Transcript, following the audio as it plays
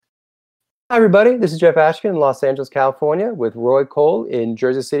Hi, everybody. This is Jeff Ashkin in Los Angeles, California, with Roy Cole in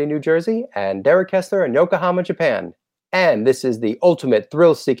Jersey City, New Jersey, and Derek Kessler in Yokohama, Japan. And this is the ultimate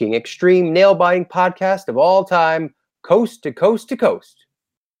thrill-seeking, extreme, nail-biting podcast of all time, coast to coast to coast.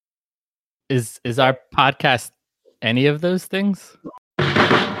 Is our podcast any of those things?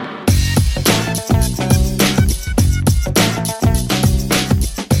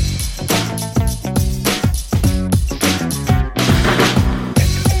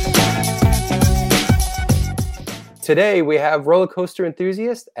 Today, we have roller coaster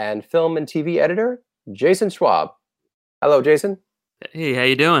enthusiast and film and TV editor, Jason Schwab. Hello, Jason. Hey, how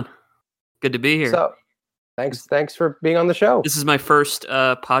you doing? Good to be here. So, thanks for being on the show. This is my first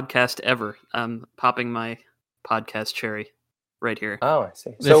podcast ever. I'm popping my podcast cherry right here. Oh, I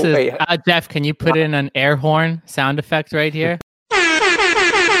see. Jeff, can you put in an air horn sound effect right here?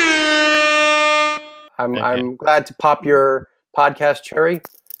 I'm glad to pop your podcast cherry.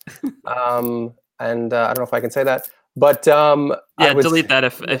 And I don't know if I can say that, but delete that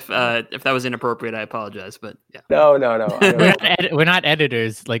if that was inappropriate. I apologize, but yeah. No. We're not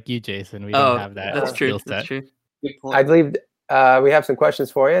editors like you, Jason. We don't have that. That's true. That's true. Good point. I believe we have some questions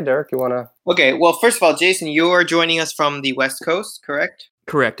for you, Derek. You want to? Okay. Well, first of all, Jason, you're joining us from the West Coast, correct?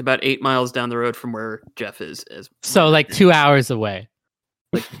 Correct. About 8 miles down the road from where Jeff is. So like 2 hours away.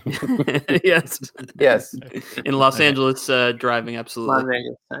 Yes. In Los Okay. Angeles, driving absolutely. Los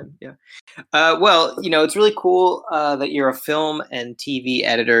Angeles time, yeah. Well, it's really cool that you're a film and TV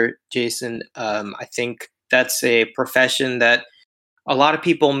editor, Jason. I think that's a profession that a lot of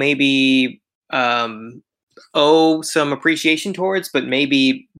people maybe owe some appreciation towards, but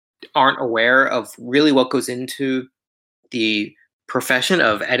maybe aren't aware of really what goes into the profession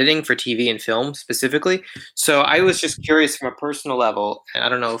of editing for TV and film specifically. So I was just curious from a personal level, and I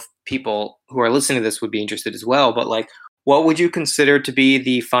don't know if people who are listening to this would be interested as well, but like, what would you consider to be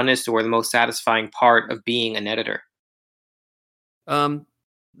the funnest or the most satisfying part of being an editor? The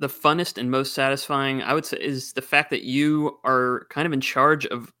funnest and most satisfying, I would say, is the fact that you are kind of in charge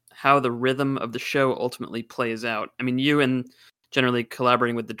of how the rhythm of the show ultimately plays out. I mean, you and generally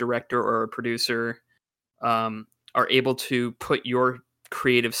collaborating with the director or a producer, are able to put your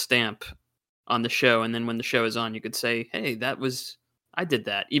creative stamp on the show. And then when the show is on, you could say, hey, I did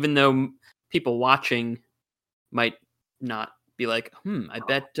that. Even though people watching might not be like, I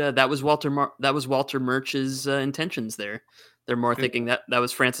bet that was Walter Murch's intentions there. They're more thinking that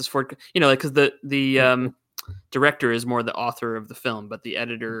was Francis Ford, because the director is more the author of the film, but the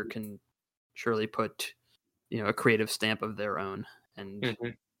editor can surely put, a creative stamp of their own and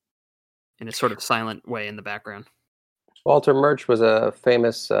in a sort of silent way in the background. Walter Murch was a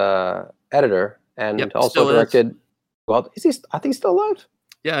famous editor and also directed. Well, is he? I think he's still alive.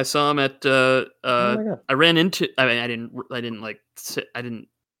 Yeah, I saw him at. I ran into. I mean, I didn't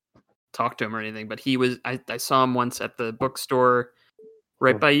talk to him or anything, but he was. I saw him once at the bookstore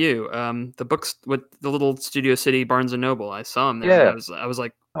right by you. The books with the little Studio City Barnes and Noble. I saw him there. Yeah. I was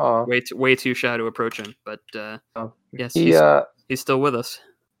like way too shy to approach him, but yes, he's still with us.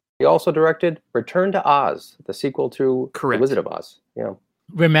 He also directed Return to Oz, the sequel to Correct. The Wizard of Oz.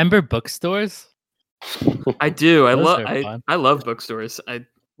 Remember bookstores? I do. I Fun. love bookstores. I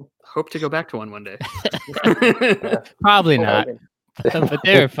hope to go back to one day. Probably not, but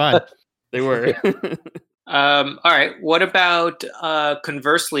they were fun. They were. All right. What about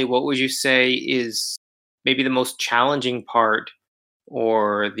conversely? What would you say is maybe the most challenging part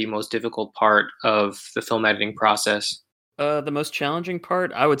or the most difficult part of the film editing process? The most challenging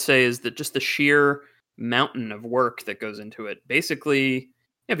part, I would say, is that just the sheer mountain of work that goes into it. Basically,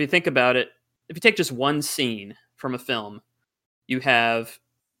 if you think about it, if you take just one scene from a film, you have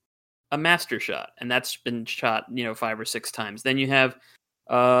a master shot, and that's been shot, 5 or 6 times. Then you have,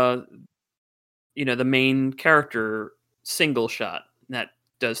 the main character single shot that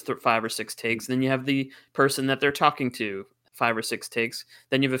does 5 or 6 takes. Then you have the person that they're talking to, 5 or 6 takes.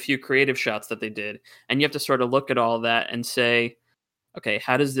 Then you have a few creative shots that they did, and you have to sort of look at all that and say, okay,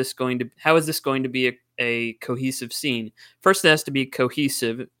 how is this going to be a cohesive scene? First, it has to be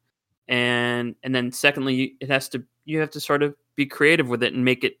cohesive, and then secondly, you have to sort of be creative with it and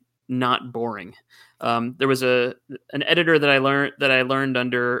make it not boring. There was an editor that I learned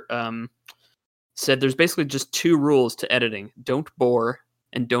under said there's basically just 2 rules to editing: don't bore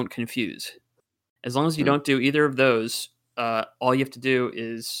and don't confuse. As long as you don't do either of those, all you have to do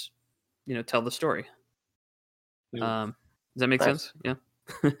is, tell the story. Does that make sense? Yeah.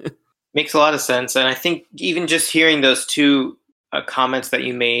 Makes a lot of sense. And I think even just hearing those 2 comments that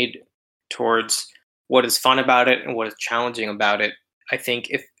you made towards what is fun about it and what is challenging about it, I think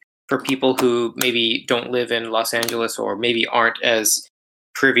if for people who maybe don't live in Los Angeles or maybe aren't as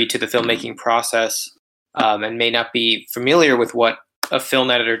privy to the filmmaking process and may not be familiar with what a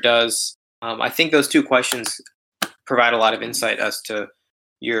film editor does, I think those two questions provide a lot of insight as to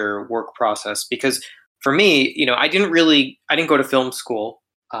your work process. Because for me, I didn't go to film school.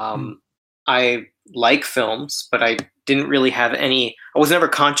 I like films, but I didn't really have I was never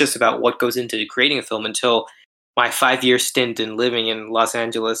conscious about what goes into creating a film until my 5-year stint in living in Los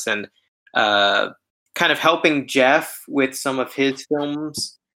Angeles and kind of helping Jeff with some of his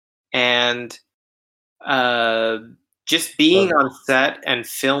films and just being on set and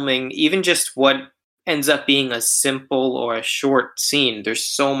filming, even just what ends up being a simple or a short scene. There's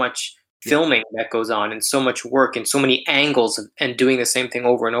so much filming that goes on and so much work and so many angles and doing the same thing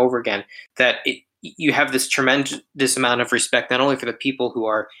over and over again that you have this tremendous amount of respect, not only for the people who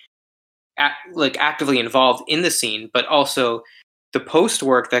are actively involved in the scene, but also the post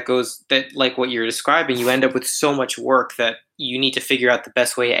work that like what you're describing. You end up with so much work that you need to figure out the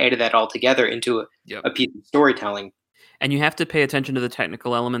best way to edit that all together into a piece of storytelling. And you have to pay attention to the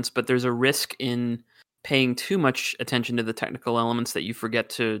technical elements, but there's a risk in paying too much attention to the technical elements that you forget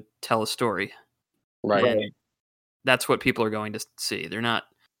to tell a story. Right. And that's what people are going to see. They're not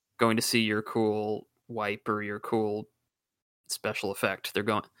going to see your cool wipe or your cool special effect. They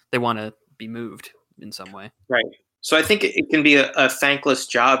want to be moved in some way. Right. So I think it can be a thankless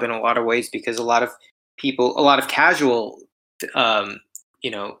job in a lot of ways, because a lot of casual,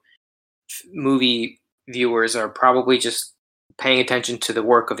 movie viewers are probably just paying attention to the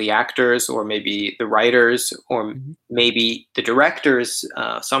work of the actors, or maybe the writers, or maybe the directors,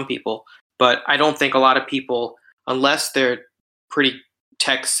 some people. But I don't think a lot of people, unless they're pretty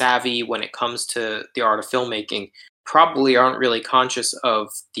tech savvy when it comes to the art of filmmaking, probably aren't really conscious of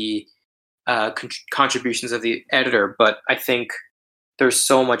the contributions of the editor. But I think there's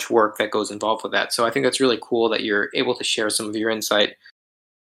so much work that goes involved with that. So I think that's really cool that you're able to share some of your insight.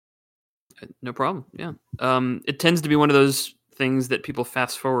 No problem. Yeah. It tends to be one of those things that people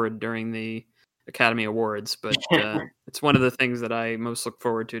fast forward during the Academy Awards, but it's one of the things that I most look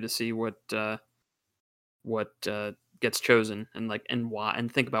forward to see what gets chosen and why,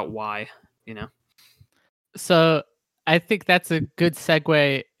 and think about why, So I think that's a good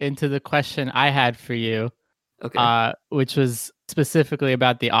segue into the question I had for you, Okay. Which was specifically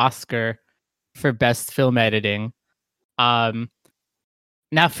about the Oscar for Best Film Editing.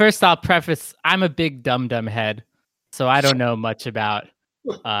 Now, first I'll preface, I'm a big dum-dum head, so I don't know much about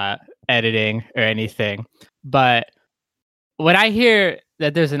editing or anything. But when I hear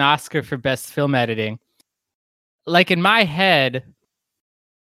that there's an Oscar for Best Film Editing, like in my head,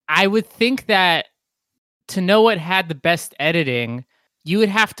 I would think that to know what had the best editing, you would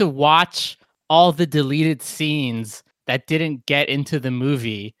have to watch all the deleted scenes that didn't get into the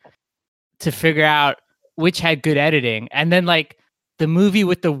movie to figure out which had good editing. And then like the movie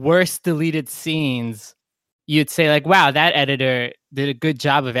with the worst deleted scenes, you'd say like, wow, that editor did a good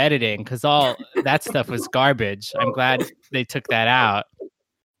job of editing, because all that stuff was garbage. I'm glad they took that out.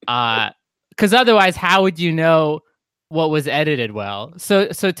 Because otherwise, how would you know what was edited well? So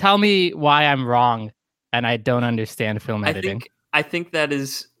tell me why I'm wrong and I don't understand film editing. I think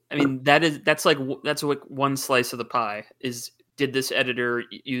that's what one slice of the pie is. Did this editor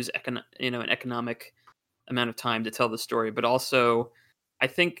use an economic amount of time to tell the story? But also, I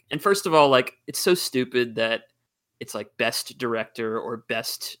think, and first of all, like, it's so stupid that it's like best director or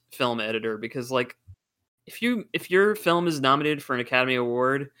best film editor, because like if your film is nominated for an Academy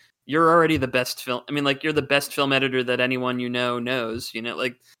Award, you're already the best film. I mean, like, you're the best film editor that anyone knows.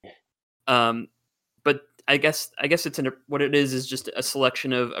 But I guess it's what it is just a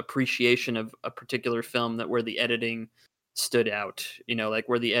selection of appreciation of a particular film where the editing stood out. Like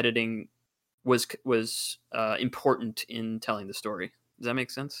where the editing was important in telling the story. Does that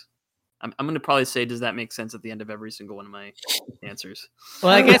make sense? I'm going to probably say, does that make sense at the end of every single one of my answers?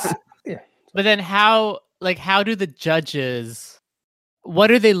 Well, I guess. Yeah. But then how do the judges?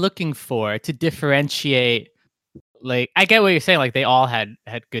 What are they looking for to differentiate? Like, I get what you're saying. Like, they all had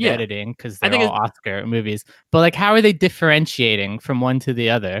good editing because they're all Oscar movies. But like, how are they differentiating from one to the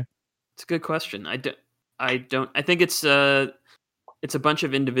other? It's a good question. I think it's a bunch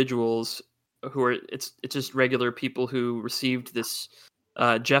of individuals who are. It's just regular people who received this.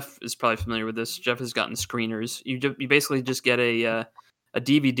 Jeff is probably familiar with this. Jeff has gotten screeners. You basically just get a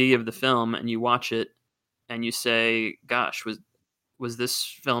DVD of the film and you watch it and you say, "Gosh, was this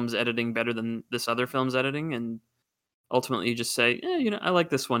film's editing better than this other film's editing?" And ultimately, you just say, I like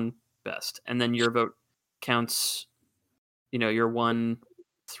this one best. And then your vote counts, your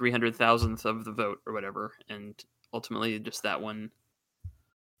 1/300,000th of the vote or whatever. And ultimately, just that one,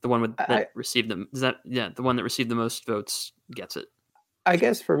 the one that received them, the one that received the most votes gets it. I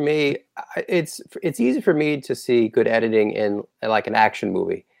guess for me, it's easy for me to see good editing in like an action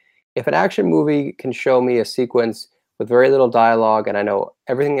movie. If an action movie can show me a sequence with very little dialogue, and I know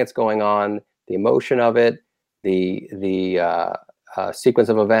everything that's going on, the emotion of it, the sequence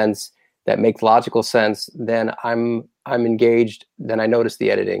of events that makes logical sense, then I'm engaged. Then I notice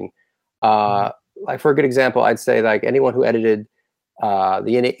the editing. Like for a good example, I'd say like anyone who edited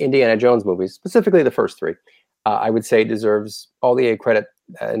the Indiana Jones movies, specifically the first three, I would say deserves all the credit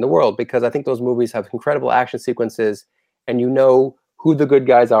in the world, because I think those movies have incredible action sequences, and you know who the good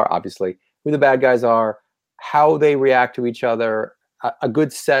guys are, obviously, who the bad guys are, how they react to each other, a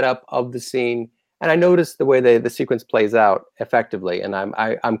good setup of the scene. And I noticed the way the sequence plays out effectively, and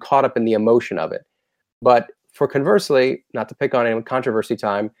I'm caught up in the emotion of it. But for conversely, not to pick on any controversy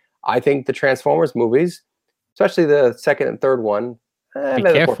time, I think the Transformers movies, especially the second and third one, Be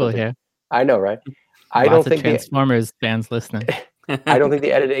careful here. I know, right? I Lots don't of think Transformers fans listening. I don't think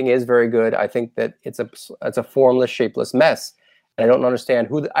the editing is very good. I think that it's a formless, shapeless mess. And I don't understand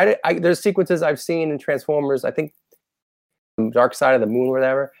who there's sequences I've seen in Transformers. I think Dark Side of the Moon or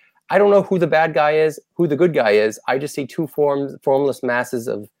whatever. I don't know who the bad guy is, who the good guy is. I just see two formless masses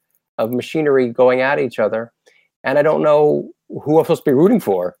of machinery going at each other, and I don't know who I'm supposed to be rooting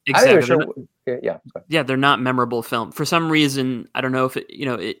for. Exactly. Yeah, they're not memorable film for some reason. I don't know if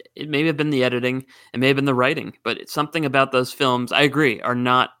it may have been the editing, it may have been the writing, but it's something about those films, I agree, are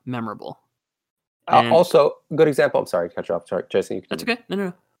not memorable. Also, good example. I'm sorry to cut you off. Sorry, Jason. That's okay.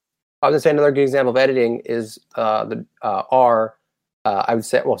 No. I was gonna say another good example of editing is I would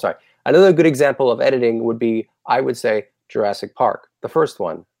say, another good example of editing would be, I would say, Jurassic Park, the first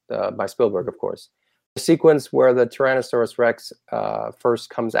one by Spielberg, of course. The sequence where the Tyrannosaurus Rex first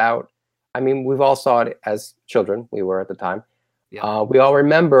comes out. I mean, we've all saw it as children. We were at the time. Yeah. We all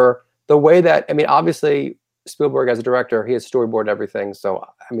remember the way that, I mean, obviously Spielberg as a director, he has storyboarded everything. So,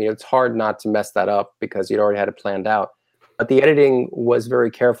 I mean, it's hard not to mess that up because he'd already had it planned out. But the editing was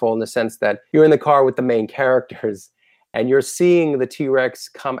very careful in the sense that you're in the car with the main characters and you're seeing the T-Rex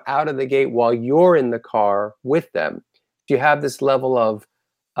come out of the gate while you're in the car with them. You have this level of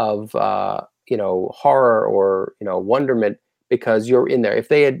horror or wonderment because you're in there. If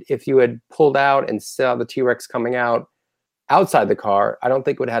you had pulled out and saw the T-Rex coming out outside the car, I don't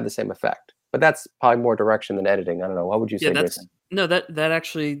think it would have the same effect. But that's probably more direction than editing. I don't know. What would you say, Jason? No,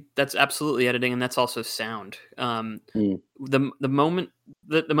 that's absolutely editing, and that's also sound. The moment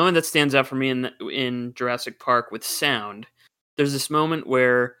that stands out for me in Jurassic Park with sound, there's this moment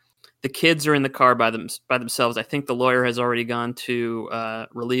where the kids are in the car by themselves. I think the lawyer has already gone to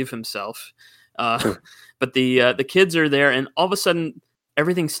relieve himself, but the kids are there, and all of a sudden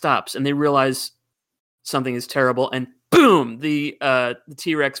everything stops, and they realize something is terrible, and boom, the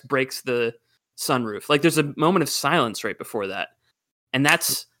T-Rex breaks the sunroof. Like there's a moment of silence right before that. And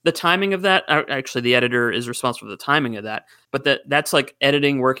that's the timing of that. Actually, the editor is responsible for the timing of that. But that's like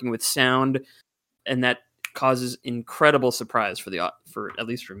editing, working with sound, and that causes incredible surprise for at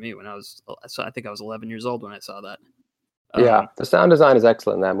least for me when I think I was 11 years old when I saw that. Yeah, the sound design is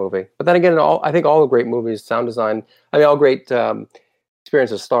excellent in that movie. But then again, I think all the great movies, sound design. I mean, all great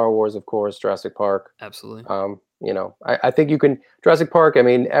experiences. Star Wars, of course, Jurassic Park. Absolutely. I think you can Jurassic Park. I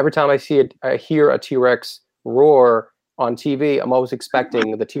mean, every time I hear a T-Rex roar on TV, I'm always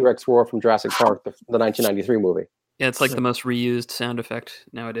expecting the T-Rex roar from Jurassic Park, the 1993 movie. Yeah, it's like the most reused sound effect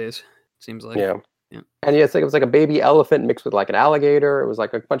nowadays, it seems like. Yeah. And it was like a baby elephant mixed with like an alligator. It was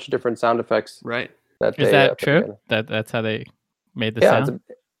like a bunch of different sound effects. Right. Is that true? That's how they made the sound?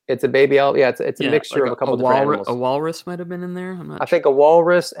 It's a baby elephant. Yeah, it's a mixture of a couple different animals. A walrus might have been in there. I think a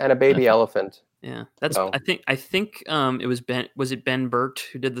walrus and a baby elephant. Yeah, that's. I think it was Ben. Was it Ben Burt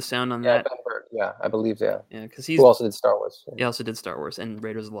who did the sound on that? Ben Burt. Yeah, I believe. Yeah. Yeah, because who also did Star Wars. He also did Star Wars and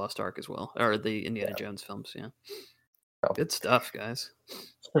Raiders of the Lost Ark as well, or the Indiana Jones films. Yeah. Oh. Good stuff, guys.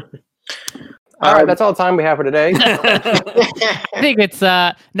 All right, that's all the time we have for today. I think it's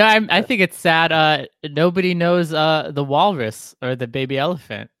I think it's sad. Nobody knows the walrus or the baby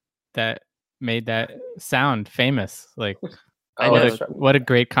elephant that made that sound famous. Like, what a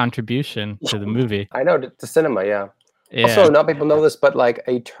great contribution to the movie. I know, to cinema. Yeah. Also, not people know this, but like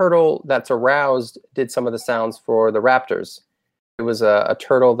a turtle that's aroused did some of the sounds for the raptors. It was a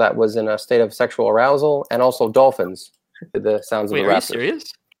turtle that was in a state of sexual arousal, and also dolphins did the sounds of the raptors. Are you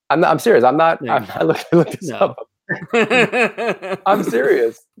serious? I'm serious. I'm not looking this up. I'm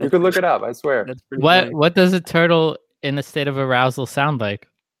serious. You can look it up. I swear. What does a turtle in a state of arousal sound like?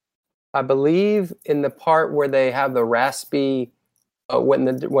 I believe in the part where they have the raspy when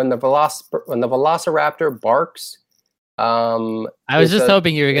the velociraptor barks. I was just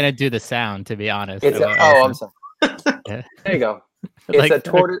hoping you were gonna do the sound. To be honest. I'm sorry. Yeah. There you go. It's a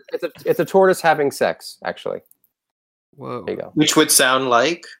tortoise. It's a tortoise having sex. Actually. Whoa. There you go. Which would sound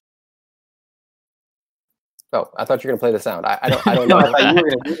like. Oh, I thought you were gonna play the sound. I don't No, know. I thought you were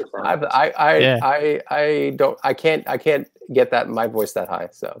gonna do the sound. I can't get that my voice that high.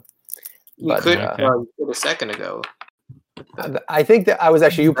 So You could a second ago. I think that I was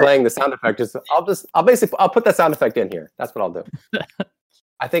actually you playing the sound effect. I'll put that sound effect in here. That's what I'll do.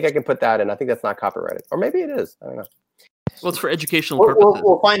 I think I can put that in. I think that's not copyrighted, or maybe it is. I don't know. Well, it's for educational purposes.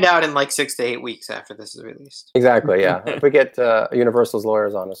 We'll find out in like 6 to 8 weeks after this is released. Exactly. Yeah. If we get Universal's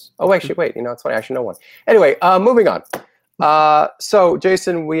lawyers on us. Oh, actually, wait. You know, it's funny. I actually know one. Anyway, moving on. So,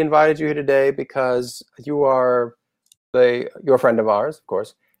 Jason, we invited you here today because you are you're a friend of ours, of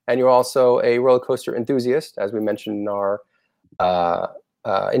course, and you're also a roller coaster enthusiast, as we mentioned in our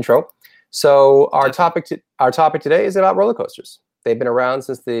intro. So, our topic today is about roller coasters. They've been around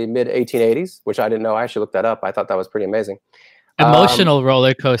since the mid 1880s, which I didn't know. I actually looked that up. I thought that was pretty amazing. Emotional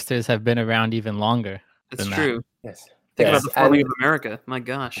roller coasters have been around even longer. That's true. Yes. Think about the forming of America. My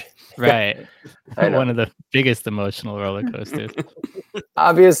gosh. Right. One of the biggest emotional roller coasters.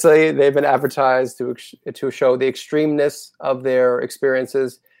 Obviously, they've been advertised to show the extremeness of their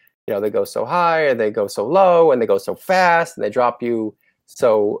experiences. You know, they go so high, and they go so low, and they go so fast, and they drop you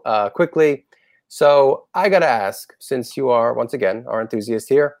so quickly. So I got to ask, since you are, once again, our enthusiast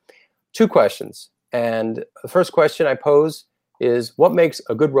here, 2 questions. And the first question I pose is, what makes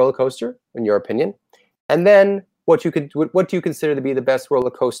a good roller coaster, in your opinion? And then, what do you consider to be the best roller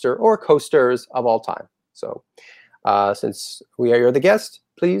coaster or coasters of all time? So since you're the guest,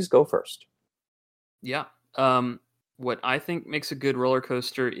 please go first. Yeah. What I think makes a good roller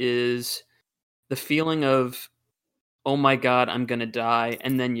coaster is the feeling of, oh my God, I'm going to die,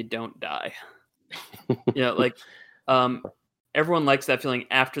 and then you don't die. Like everyone likes that feeling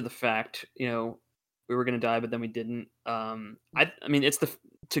after the fact. You know, we were going to die, but then we didn't. I mean, it's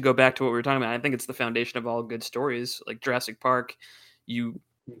to go back to what we were talking about. I think it's the foundation of all good stories. Like Jurassic Park, you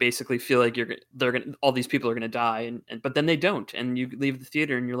basically feel like all these people are going to die, but then they don't, and you leave the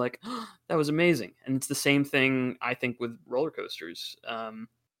theater and you're like, oh, that was amazing. And it's the same thing I think with roller coasters.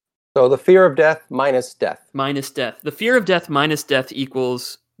 So the fear of death minus death. Minus death. The fear of death minus death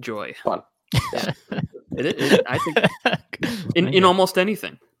equals joy. Fun. Yeah. I think in almost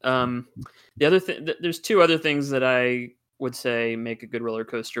anything. The other thing, there's 2 other things that I would say make a good roller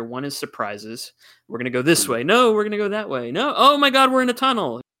coaster. One is surprises. We're going to go this way. No, we're going to go that way. No, oh my God, we're in a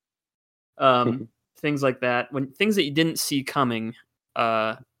tunnel. Things like that. When things that you didn't see coming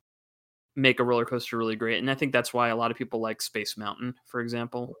make a roller coaster really great. And I think that's why a lot of people like Space Mountain, for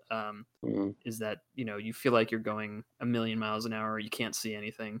example, is that, you know, you feel like you're going a million miles an hour. You can't see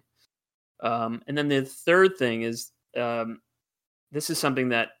anything. And then the third thing is, this is something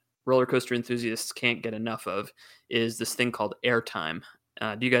that roller coaster enthusiasts can't get enough of, is this thing called airtime.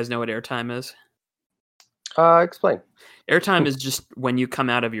 Do you guys know what airtime is? Explain. Airtime is just when you come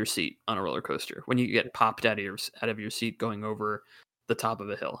out of your seat on a roller coaster, when you get popped out of your seat going over the top of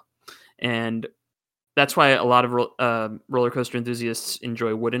a hill. And that's why a lot of roller coaster enthusiasts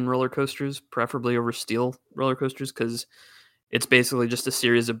enjoy wooden roller coasters, preferably over steel roller coasters, because it's basically just a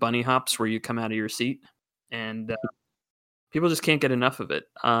series of bunny hops where you come out of your seat, and people just can't get enough of it.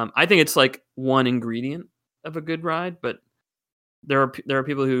 I think it's like one ingredient of a good ride, but there are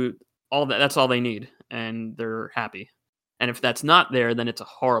people who that's all they need, and they're happy. And if that's not there, then it's a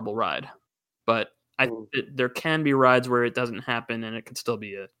horrible ride. But there can be rides where it doesn't happen, and it can still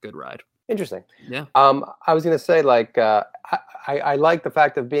be a good ride. Interesting. Yeah. I was going to say, like, I like the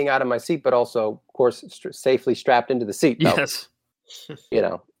fact of being out of my seat, but also, of course, safely strapped into the seat. Though. Yes. You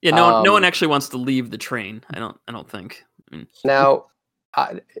know. Yeah. No one actually wants to leave the train. I don't think. Now,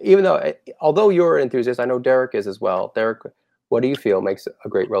 although you're an enthusiast, I know Derek is as well. Derek, what do you feel makes a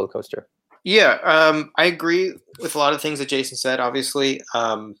great roller coaster? Yeah, I agree with a lot of things that Jason said. Obviously,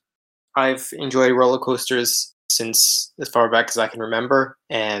 I've enjoyed roller coasters since as far back as I can remember,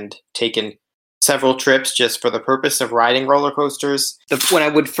 and taken several trips just for the purpose of riding roller coasters. When I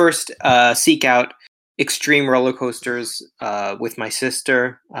would first seek out extreme roller coasters with my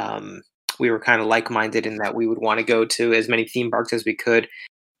sister, we were kind of like-minded in that we would want to go to as many theme parks as we could.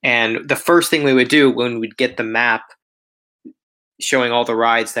 And the first thing we would do when we'd get the map showing all the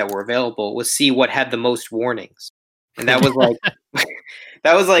rides that were available was see what had the most warnings. And that was like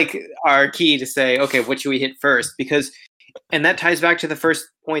that was like our key to say, okay, what should we hit first? And that ties back to the first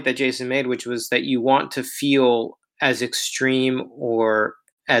point that Jason made, which was that you want to feel as extreme or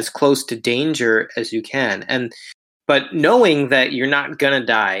as close to danger as you can. But knowing that you're not gonna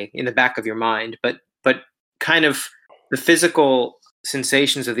die in the back of your mind, but kind of the physical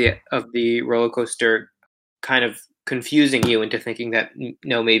sensations of the roller coaster kind of confusing you into thinking that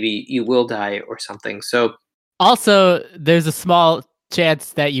no, maybe you will die or something. So Also, there's a small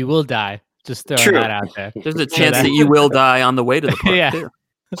chance that you will die. Just throwing True. that out there. There's a chance that you will die on the way to the park, Yeah. too.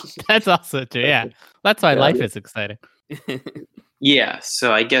 That's also true. Yeah. That's why Yeah. life is exciting. yeah,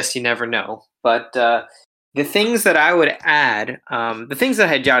 so I guess you never know. But the things that I would add, the things that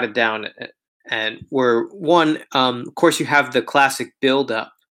I had jotted down, and were one, of course, you have the classic build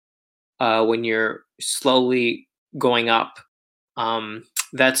up when you're slowly going up.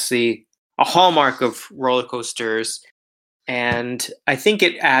 That's a hallmark of roller coasters, and I think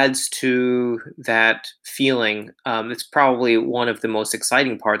it adds to that feeling. It's probably one of the most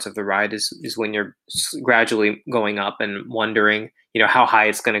exciting parts of the ride is when you're gradually going up and wondering, how high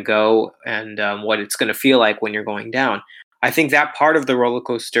it's going to go and what it's going to feel like when you're going down. I think that part of the roller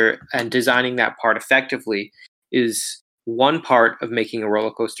coaster and designing that part effectively is one part of making a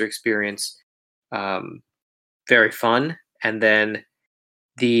roller coaster experience very fun. And then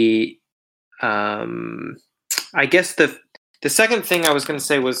the I guess the second thing I was going to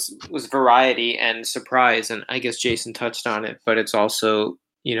say was variety and surprise, and I guess Jason touched on it, but it's also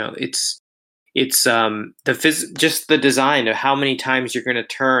it's just the design of how many times you're going to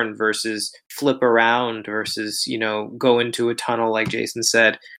turn versus flip around versus go into a tunnel like Jason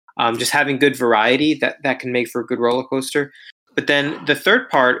said. Just having good variety that can make for a good roller coaster. But then the third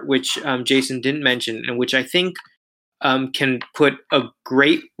part, which Jason didn't mention, and which I think can put a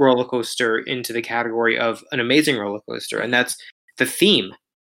great roller coaster into the category of an amazing roller coaster, and that's the theme.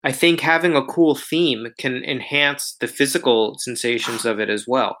 I think having a cool theme can enhance the physical sensations of it as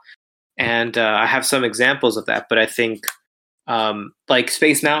well. And I have some examples of that, but I think like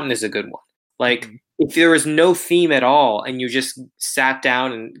Space Mountain is a good one. Like if there was no theme at all and you just sat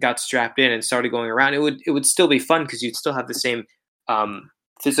down and got strapped in and started going around, it would still be fun because you'd still have the same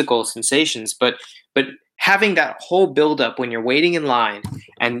physical sensations. But having that whole buildup when you're waiting in line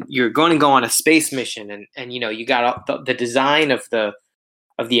and you're going to go on a space mission, and you got the design of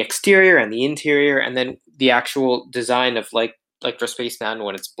the exterior and the interior, and then the actual design of like for Space Mountain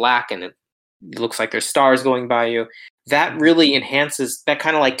when it's black and it looks like there's stars going by you, that really enhances, that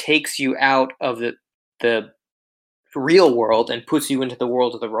kind of like takes you out of the real world and puts you into the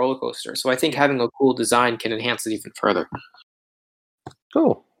world of the roller coaster. So I think having a cool design can enhance it even further.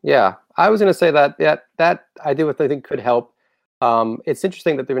 Cool. Yeah, I was going to say that idea I think could help. It's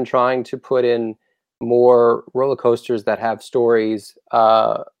interesting that they've been trying to put in more roller coasters that have stories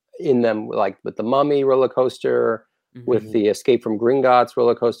in them, like with the Mummy roller coaster, with the Escape from Gringotts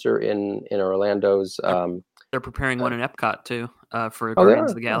roller coaster in Orlando's. They're preparing one in Epcot too for Oh,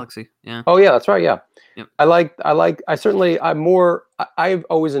 Guardians of the Galaxy. Yeah. Oh yeah, that's right. Yeah. Yep. I've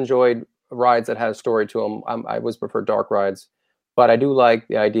always enjoyed rides that had a story to them. I always prefer dark rides, but I do like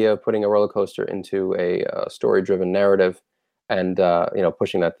the idea of putting a roller coaster into a story-driven narrative and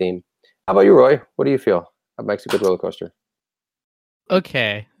pushing that theme. How about you, Roy? What do you feel? What makes a good roller coaster?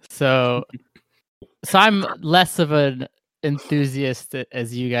 Okay, so I'm less of an enthusiast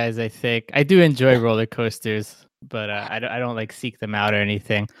as you guys. I think I do enjoy roller coasters, but I don't like seek them out or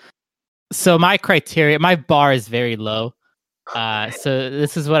anything. So my bar is very low. So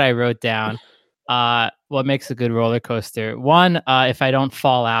this is what I wrote down. What makes a good roller coaster? One, if I don't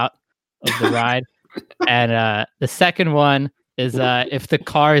fall out of the ride, and the second one is if the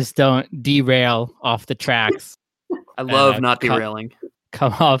cars don't derail off the tracks. I love not derailing.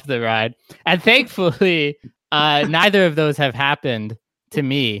 Come off the ride. And thankfully, neither of those have happened to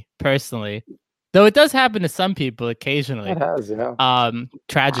me personally. Though it does happen to some people occasionally. It has, yeah.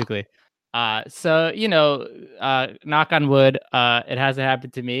 Tragically. So, knock on wood, it hasn't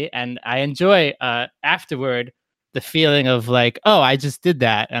happened to me. And I enjoy afterward the feeling of like, oh, I just did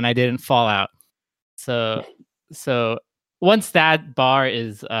that and I didn't fall out. So once that bar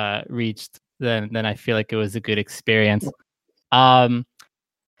is reached, then I feel like it was a good experience.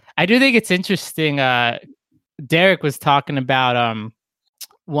 I do think it's interesting. Derek was talking about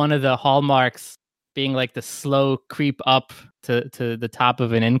one of the hallmarks being like the slow creep up to the top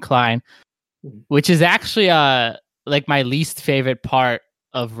of an incline, which is actually like my least favorite part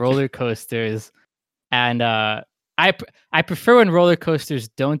of roller coasters. And I prefer when roller coasters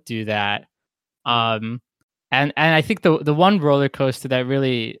don't do that. And I think the one roller coaster that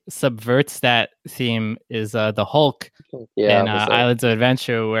really subverts that theme is the Hulk in Islands of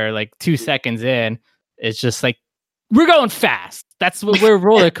Adventure, where like 2 seconds in, it's just like, we're going fast. That's what we're a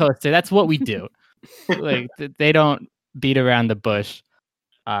roller coaster. That's what we do. Like they don't beat around the bush.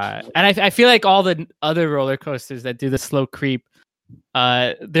 And I feel like all the other roller coasters that do the slow creep,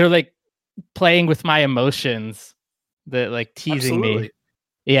 they're like playing with my emotions, like teasing Absolutely. me.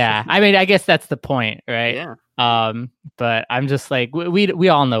 Yeah, I mean, I guess that's the point, right? Yeah. But I'm just like we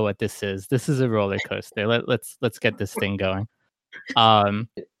all know what this is. This is a roller coaster. Let's get this thing going. You don't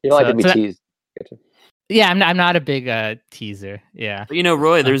like to be teased. Yeah, I'm not a big teaser. Yeah. But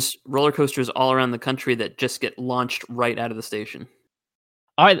Roy, there's roller coasters all around the country that just get launched right out of the station.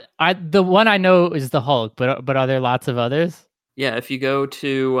 The one I know is the Hulk, but are there lots of others? Yeah, if you go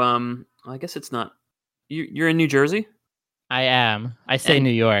to I guess it's not. You're in New Jersey? I am. I say New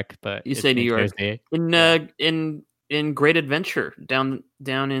York, but you say New York. Jersey. In Great Adventure down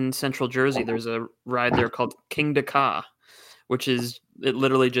in Central Jersey, there's a ride there called King Ka, which is it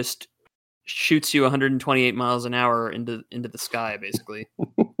literally just shoots you 128 miles an hour into the sky, basically.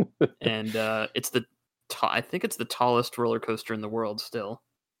 And it's I think it's the tallest roller coaster in the world still.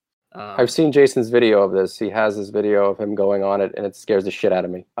 I've seen Jason's video of this. He has this video of him going on it, and it scares the shit out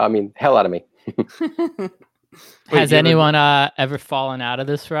of me. I mean, hell out of me. Has anyone ever fallen out of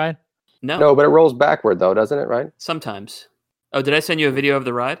this ride? No, but it rolls backward though, doesn't it? Right? Sometimes. Oh, did I send you a video of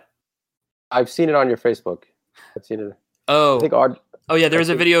the ride? I've seen it on your Facebook. I've seen it. Oh, I think yeah, there's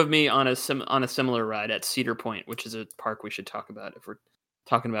a video of me on a similar ride at Cedar Point, which is a park we should talk about if we're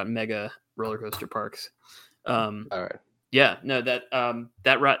talking about mega roller coaster parks. All right. Yeah, no,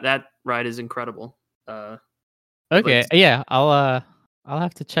 that ride is incredible. Okay, yeah, I'll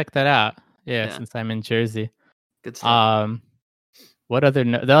have to check that out. Yeah, since I'm in Jersey. Good stuff. What other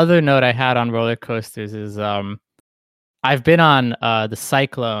the other note I had on roller coasters is I've been on the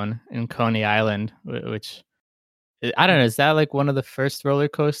Cyclone in Coney Island, which I don't know, is that like one of the first roller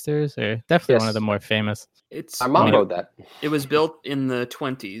coasters, or definitely one of the more famous? It's my mom rode that. It was built in the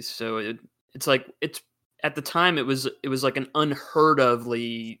 20s, so it's at the time it was like an unheard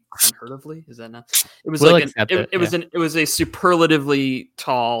ofly is that not? It was it was a superlatively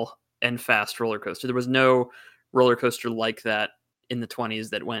tall and fast roller coaster. There was no roller coaster like that in the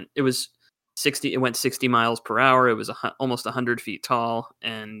 20s that went. It was 60. It went 60 miles per hour. It was almost 100 feet tall,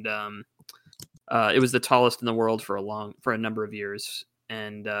 and it was the tallest in the world for a number of years.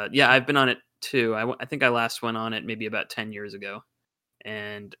 And yeah, I've been on it too. I think I last went on it maybe about 10 years ago,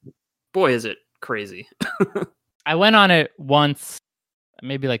 and boy, is it crazy. I went on it once,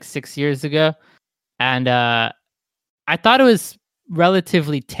 maybe like 6 years ago, and I thought it was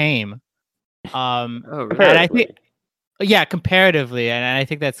relatively tame. Oh, really? And I think, yeah, comparatively, and I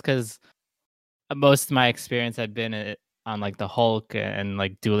think that's because most of my experience had been on like the Hulk and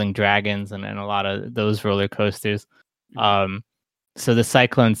like Dueling Dragons and a lot of those roller coasters. So the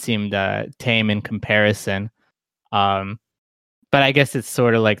Cyclone seemed tame in comparison. But I guess it's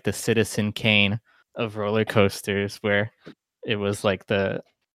sort of like the Citizen Kane of roller coasters, where it was like the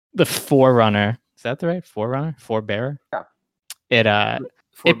forerunner. Is that the right forerunner? Forebearer? Yeah.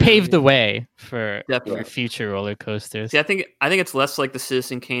 It paved the way for future roller coasters. See, I think it's less like the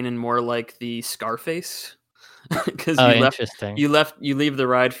Citizen Kane and more like the Scarface. Because you leave the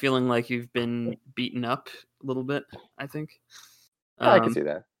ride feeling like you've been beaten up a little bit. I think. I can see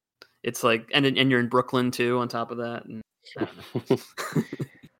that. It's like, and you're in Brooklyn too. On top of that, and I don't know.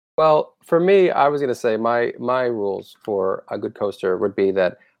 Well, for me, I was going to say my rules for a good coaster would be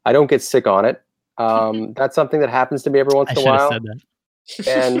that I don't get sick on it. That's something that happens to me every once in a while. Said that.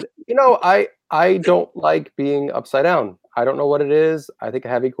 And I don't like being upside down. I don't know what it is. I think I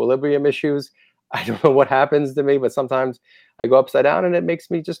have equilibrium issues. I don't know what happens to me, but sometimes I go upside down and it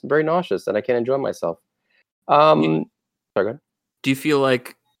makes me just very nauseous and I can't enjoy myself. Sorry, go ahead. Do you feel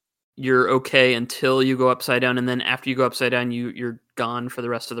like you're okay until you go upside down, and then after you go upside down, you're gone for the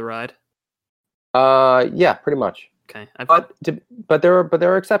rest of the ride? Yeah, pretty much. Okay, but there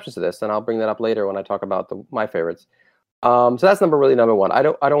are exceptions to this, and I'll bring that up later when I talk about my favorites. So that's number one. I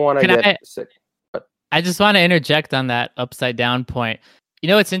don't want to get sick. But I just want to interject on that upside down point.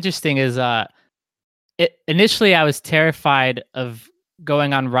 What's interesting is initially I was terrified of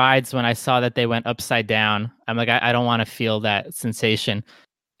going on rides when I saw that they went upside down. I'm like, I don't want to feel that sensation.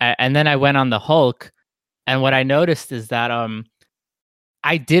 And then I went on the Hulk, and what I noticed is that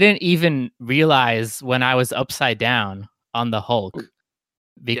I didn't even realize when I was upside down on the Hulk,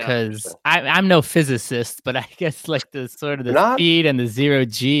 because I'm no physicist, but I guess like the sort of the speed and the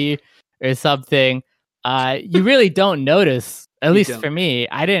 0G or something, you really don't notice. At least for me,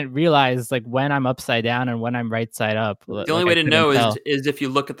 I didn't realize like when I'm upside down and when I'm right side up. The only way to know is if you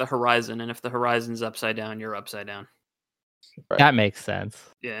look at the horizon, and if the horizon's upside down, you're upside down. Right. That makes sense.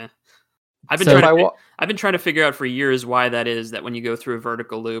 Yeah. I've been trying to figure out for years why that is, that when you go through a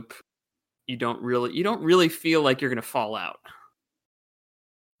vertical loop, you don't really feel like you're going to fall out.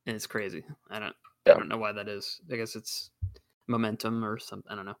 And it's crazy. I don't know why that is. I guess it's momentum or something.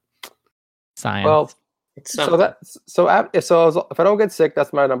 I don't know. Science. Well, so if I don't get sick,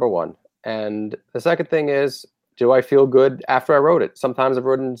 that's my number one. And the second thing is, do I feel good after I rode it? Sometimes I've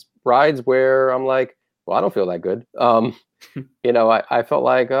ridden rides where I'm like, well, I don't feel that good. I felt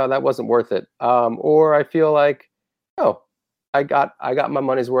like that wasn't worth it. Or I feel like, oh, I got my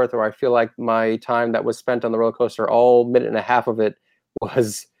money's worth, or I feel like my time that was spent on the roller coaster, all minute and a half of it,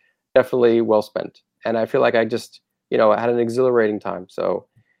 was definitely well spent. And I feel like I just, had an exhilarating time. So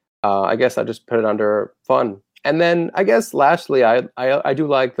I guess I just put it under fun. And then I guess lastly, I do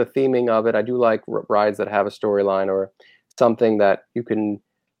like the theming of it. I do like rides that have a storyline or something that you can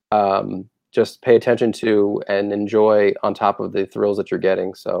just pay attention to and enjoy on top of the thrills that you're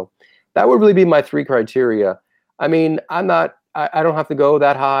getting. So that would really be my 3 criteria. I mean, I don't have to go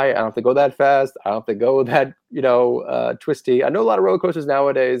that high. I don't have to go that fast. I don't have to go that, twisty. I know a lot of roller coasters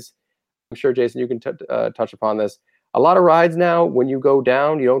nowadays. I'm sure, Jason, you can touch upon this. A lot of rides now, when you go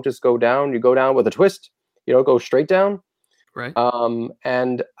down, you don't just go down. You go down with a twist. You don't go straight down. Right.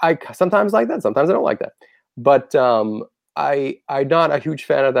 And I sometimes like that. Sometimes I don't like that. But I'm not a huge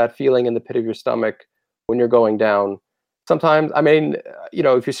fan of that feeling in the pit of your stomach when you're going down. Sometimes, I mean,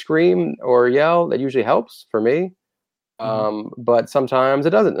 if you scream or yell, that usually helps for me. But sometimes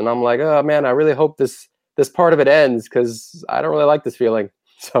it doesn't. And I'm like, oh man, I really hope this part of it ends, because I don't really like this feeling.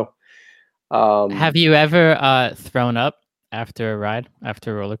 So have you ever thrown up after a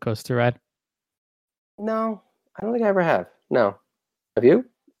roller coaster ride? No, I don't think I ever have. No. Have you?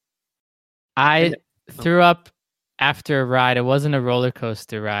 I threw up after a ride. It wasn't a roller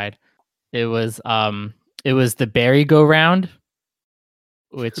coaster ride. It was the Berry Go Round,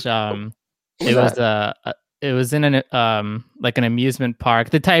 which it was in an like an amusement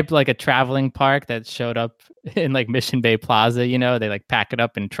park, the type like a traveling park that showed up in like Mission Bay Plaza. They like pack it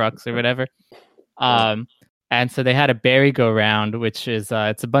up in trucks or whatever. And so they had a Berry Go Round, which is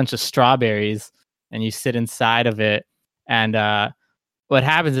it's a bunch of strawberries, and you sit inside of it. And what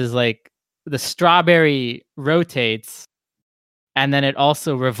happens is like the strawberry rotates, and then it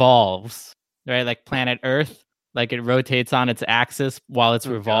also revolves, right? Like planet Earth, like it rotates on its axis while it's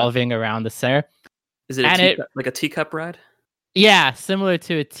revolving around the center. Is it like a teacup ride? Yeah, similar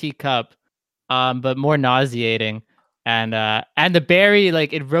to a teacup, but more nauseating. And the berry,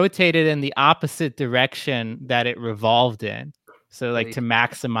 like, it rotated in the opposite direction that it revolved in. So like to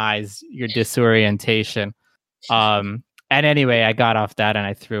maximize your disorientation. And anyway, I got off that and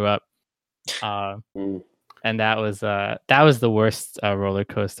I threw up. And that was the worst roller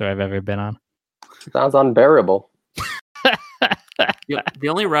coaster I've ever been on. Sounds unbearable. The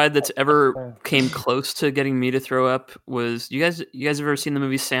only ride that's ever came close to getting me to throw up was you guys ever seen the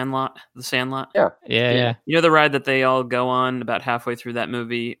movie Sandlot? The Sandlot? Yeah. You know the ride that they all go on about halfway through that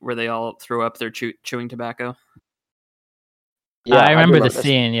movie where they all throw up their chewing tobacco? Yeah, I remember the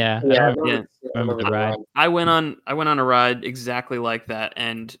scene. Yeah. I remember the ride. I went on a ride exactly like that,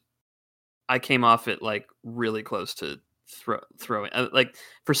 and I came off it like really close to throwing. Like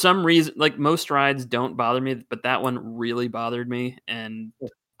for some reason, like most rides don't bother me, but that one really bothered me, and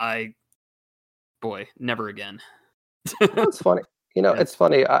never again. It's funny. It's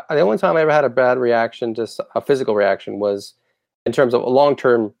funny. The only time I ever had a bad reaction, just a physical reaction, was in terms of a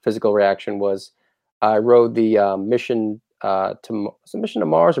long-term physical reaction. Was I rode the Mission to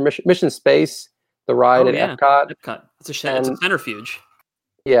Mars or Mission Space, the ride at Epcot. Epcot. It's a centrifuge.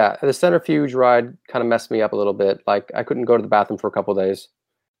 Yeah, the centrifuge ride kind of messed me up a little bit. Like I couldn't go to the bathroom for a couple of days.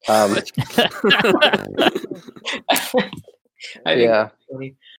 Yeah.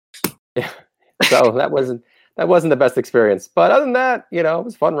 So that wasn't the best experience. But other than that, it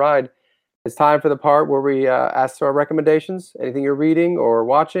was a fun ride. It's time for the part where we ask for our recommendations. Anything you're reading or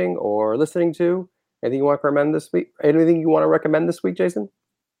watching or listening to? Anything you want to recommend this week? Anything you want to recommend this week, Jason?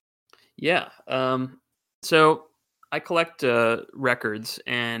 Yeah. So I collect records,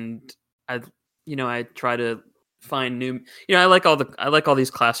 and I try to find new. I like all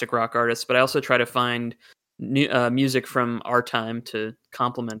these classic rock artists, but I also try to find new music from our time to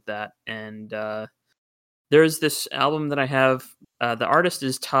complement that. And there's this album that I have. The artist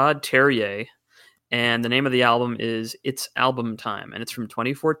is Todd Terje, and the name of the album is "It's Album Time," and it's from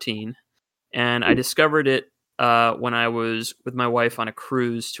 2014. And I discovered it when I was with my wife on a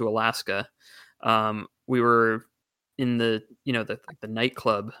cruise to Alaska. We were in the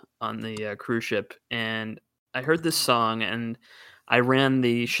nightclub on the cruise ship, and I heard this song, and I ran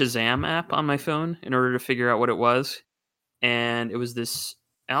the Shazam app on my phone in order to figure out what it was, and it was this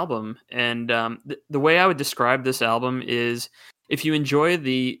album. And the way I would describe this album is, if you enjoy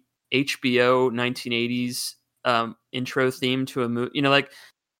the HBO 1980s intro theme to a movie, like,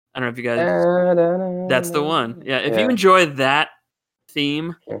 I don't know if you guys, that's the one. Yeah, if you enjoy that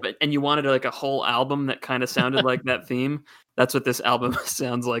theme, and you wanted like a whole album that kind of sounded like that theme, That's what this album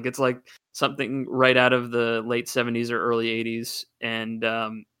sounds like. It's like something right out of the late 70s or early 80s. And I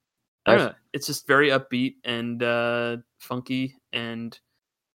don't know. It's just very upbeat and funky. And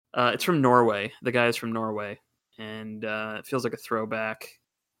it's from Norway. The guy is from Norway. And it feels like a throwback.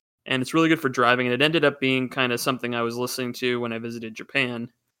 And it's really good for driving. And it ended up being kind of something I was listening to when I visited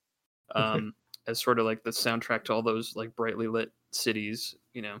Japan. As sort of like the soundtrack to all those like brightly lit cities,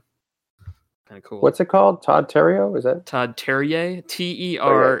 you know. Kind of cool. What's it called? Todd Terje? Is that Todd Terje? Terje.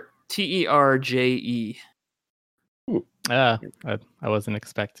 I wasn't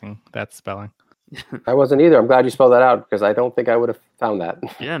expecting that spelling. I wasn't either. I'm glad you spelled that out because I don't think I would have found that.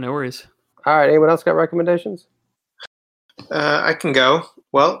 Yeah, no worries. All right. Anyone else got recommendations? I can go.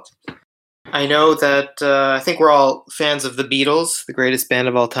 Well, I know that I think we're all fans of the Beatles, the greatest band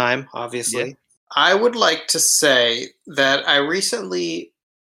of all time, obviously. Yeah. I would like to say that I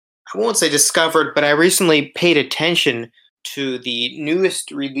won't say discovered, but I recently paid attention to the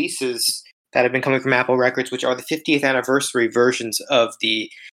newest releases that have been coming from Apple Records, which are the 50th anniversary versions of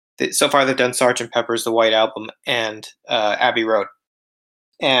so far they've done Sgt. Pepper's The White Album and Abbey Road.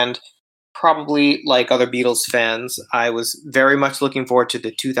 And probably like other Beatles fans, I was very much looking forward to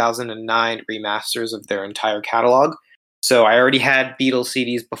the 2009 remasters of their entire catalog. So I already had Beatles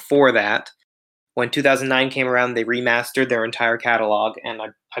CDs before that. When 2009 came around, they remastered their entire catalog, and I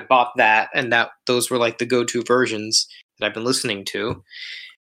bought that, and those were like the go-to versions that I've been listening to.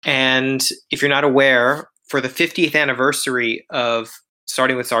 And if you're not aware, for the 50th anniversary of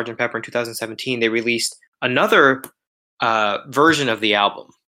starting with Sgt. Pepper in 2017, they released another version of the album.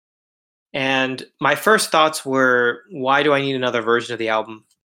 And my first thoughts were, why do I need another version of the album?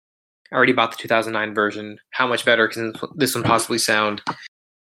 I already bought the 2009 version. How much better can this one possibly sound?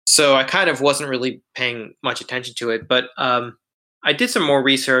 So I kind of wasn't really paying much attention to it, but I did some more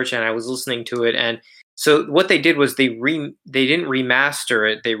research and I was listening to it. And so what they did was they didn't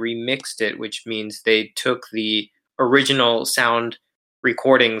remaster it, they remixed it, which means they took the original sound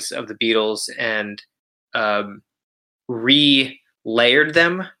recordings of the Beatles and re-layered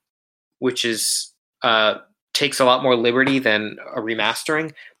them, which is takes a lot more liberty than a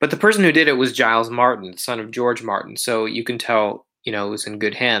remastering. But the person who did it was Giles Martin, son of George Martin. So you can tell, it was in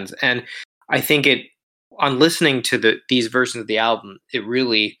good hands. And I think on listening to these versions of the album, it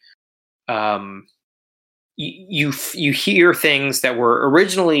really, you hear things that were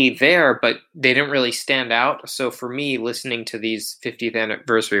originally there, but they didn't really stand out. So for me, listening to these 50th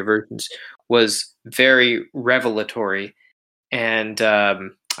anniversary versions was very revelatory. And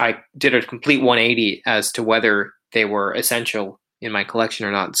I did a complete 180 as to whether they were essential in my collection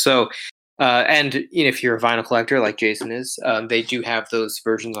or not. So, and if you're a vinyl collector like Jason is, they do have those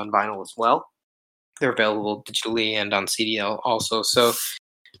versions on vinyl as well. They're available digitally and on CD also. So,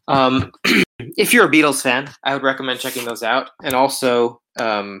 if you're a Beatles fan, I would recommend checking those out. And also,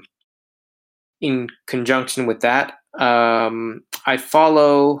 in conjunction with that, I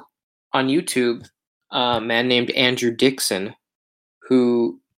follow on YouTube a man named Andrew Dixon,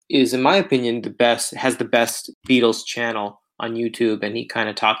 who is, in my opinion, has the best Beatles channel on YouTube, and he kind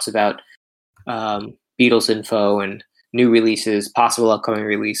of talks about Beatles info and new releases, possible upcoming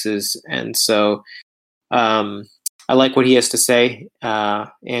releases, and so I like what he has to say.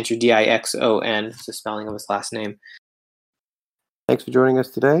 Andrew, Dixon is the spelling of his last name. Thanks for joining us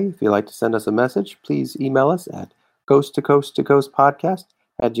today. If you'd like to send us a message, please email us at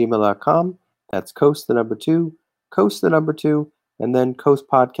coast2coast2coastpodcast@gmail.com. That's coast the number 2, coast the number 2, and then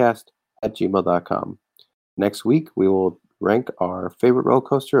coastpodcast@gmail.com. Next week, we will rank our favorite roller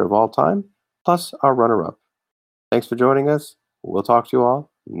coaster of all time, plus our runner-up. Thanks for joining us. We'll talk to you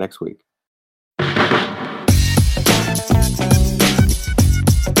all next week.